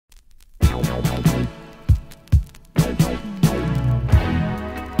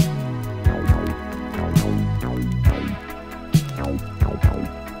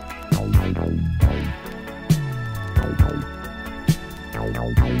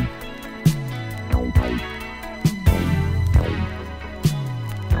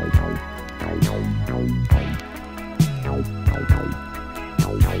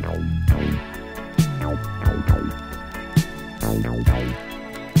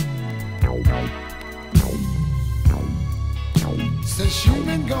Since you've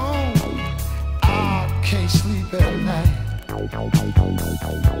been gone, I can't sleep at night.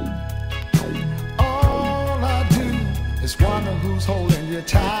 All I do is wonder who's holding you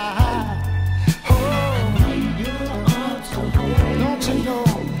tight. Oh, I need your arms to hold. Don't you know?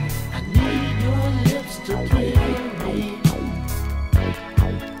 I need your lips to kiss me.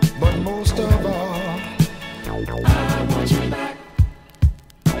 But most of all, I want you back.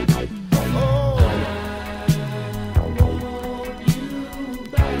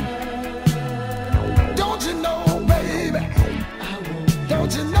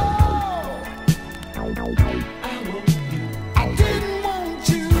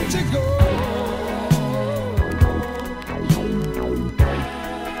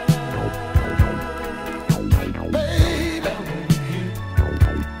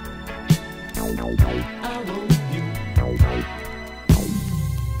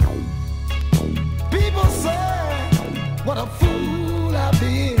 What a fool I've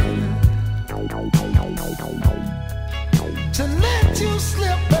been to let you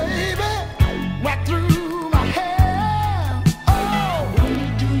slip, baby, right through my hair. Oh,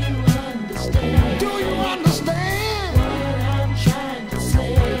 do you understand? Do you understand what I'm trying to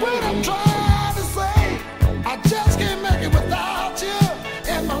say? What I'm trying to say, I just can't make it without you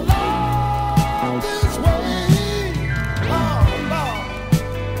in my life this way. Oh, Lord.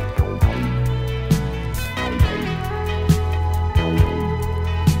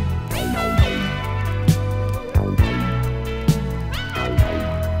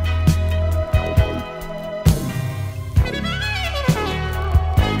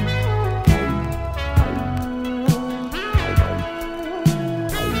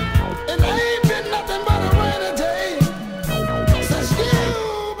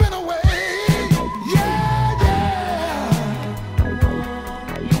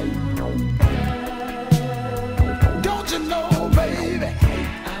 Don't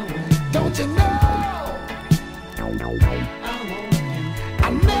you know? I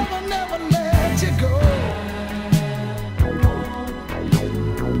never, never let you go.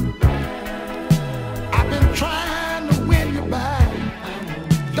 I've been trying to win you back.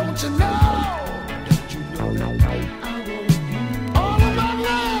 Don't you know? All of my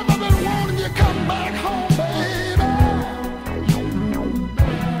life I've been wanting you to come back home, baby.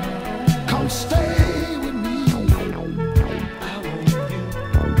 Come stay with me.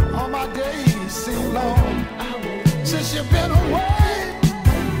 Days seem long since you've been away.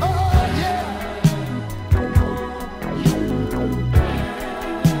 Oh yeah.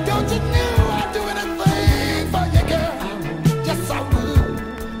 Don't you know I'd do anything for you, girl? Yes, I would.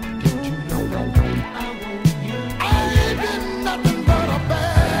 Don't you know I ain't been nothing but a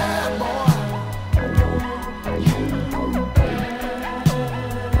bad boy.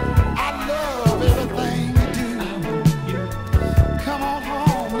 I love everything you do. Come on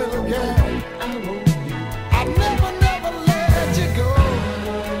home, little girl. I never, never let you go.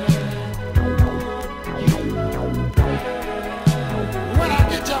 When I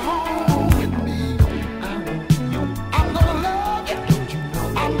get you home with me, I'm gonna love you.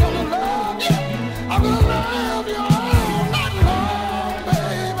 I'm gonna love you. I'm gonna love you all night long,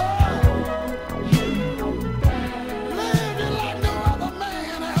 baby. Love you like no other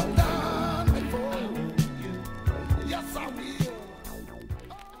man has done before. Yes, I will.